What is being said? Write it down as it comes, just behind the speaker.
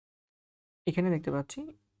এখানে দেখতে পাচ্ছি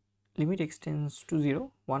limit x tends to 0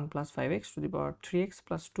 1 plus 5x to the power 3x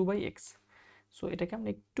plus 2/x। So এটাকে আমরা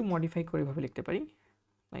একটু মডিফাই করে এভাবে লিখতে পারি,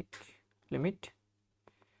 like limit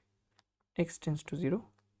x tends to 0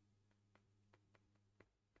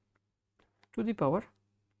 to the power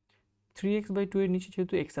 3x/2 এর নিচে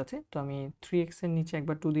যেহেতু x আছে, তো আমি 3x এর নিচে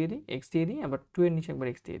একবার 2 দিয়ে দিই, x দিয়ে দিই, আবার 2 এর নিচে একবার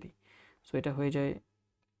x দিয়ে দিই। সো এটা হয়ে যায়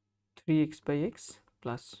 3x/x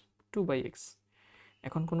প্লাস 2/x।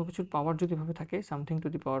 এখন কোনো কিছুর পাওয়ার যদি ভাবে থাকে something to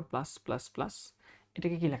the power plus plus plus,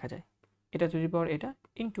 এটাকে কি লেখা যায়? এটা টু দি পাওয়ার এটা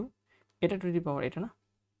ইন্টু এটা টু দি পাওয়ার এটা না,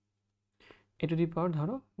 এ টু দি পাওয়ার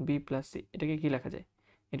ধরো বি প্লাস সি, এটাকে কি লেখা যায়?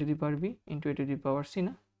 এ to the power B into A to the power C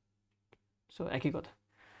না? সো একই কথা।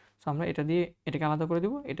 সো আমরা এটা দিয়ে এটাকে আলাদা করে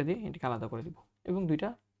দেবো, এটা দিয়ে এটাকে আলাদা করে দেবো এবং দুইটা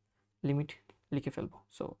লিমিট লিখে ফেলবো।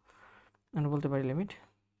 সো আমরা বলতে পারি limit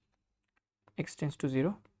x tends to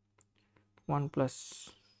 0 1 plus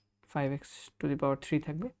 5x to the পাওয়ার 3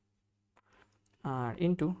 থাকবে, আর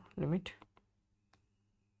into limit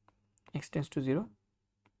x tends to 0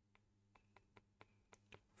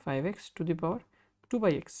 5x to the power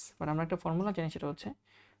 2/x। But আমরা একটা ফর্মুলা জানি, সেটা হচ্ছে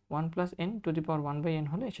 1 plus n to the power 1/n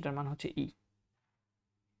হলে সেটার মান হচ্ছে e,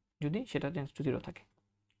 যদি সেটা টেন্স টু 0 থাকে।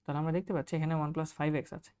 তাহলে আমরা দেখতে পাচ্ছি এখানে 1 প্লাস 5x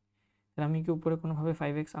আছে, তাহলে আমি কি উপরে কোনোভাবে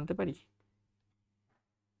 5x আনতে পারি?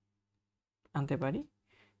 আনতে পারি,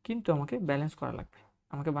 কিন্তু আমাকে ব্যালেন্স করা লাগবে,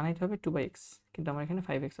 আমাকে বানাইতে হবে 2/x, কিন্তু আমার এখানে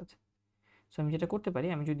 5x আছে। সো আমি যেটা করতে পারি,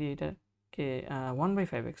 আমি যদি এটাকে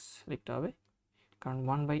 1/5x লিখতে হবে, কারণ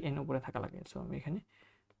 1/n উপরে থাকা লাগে। সো আমি এখানে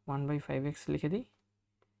 1/5x লিখে দিই,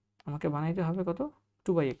 আমাকে বানাইতে হবে কত?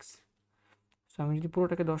 2/x। সো আমি যদি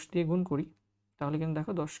পুরোটাকে 10 দিয়ে গুণ করি, তাহলে কিন্তু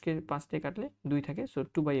দেখো 10কে 5 দিয়ে কাটলে 2 থাকে, সো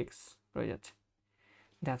 2/x রয়ে যাচ্ছে,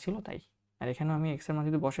 যা ছিল তাই। আর এখানেও আমি x এর মান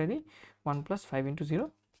যদি বসাই দিই 1 প্লাস 5 ইন্টু 0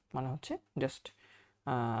 মানে হচ্ছে just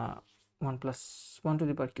 1 plus 1 to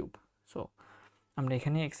the power cube. So আমরা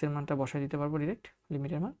এখানে x এর মানটা বসাই দিতে পারবো ডিরেক্ট,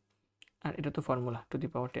 লিমিটের মান, আর এটা তো formula to the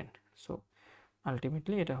power 10। So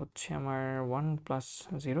ultimately এটা হচ্ছে আমার 1 প্লাস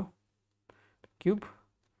 0 কিউব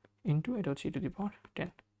ইন্টু এটা হচ্ছে e to the power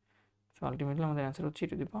 10। So ultimately আমাদের অ্যান্সার হচ্ছে e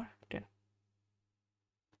to the power 10।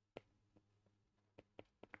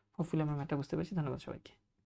 Hopefully আমরা ম্যাথটা বুঝতে পেরেছি। ধন্যবাদ সবাইকে।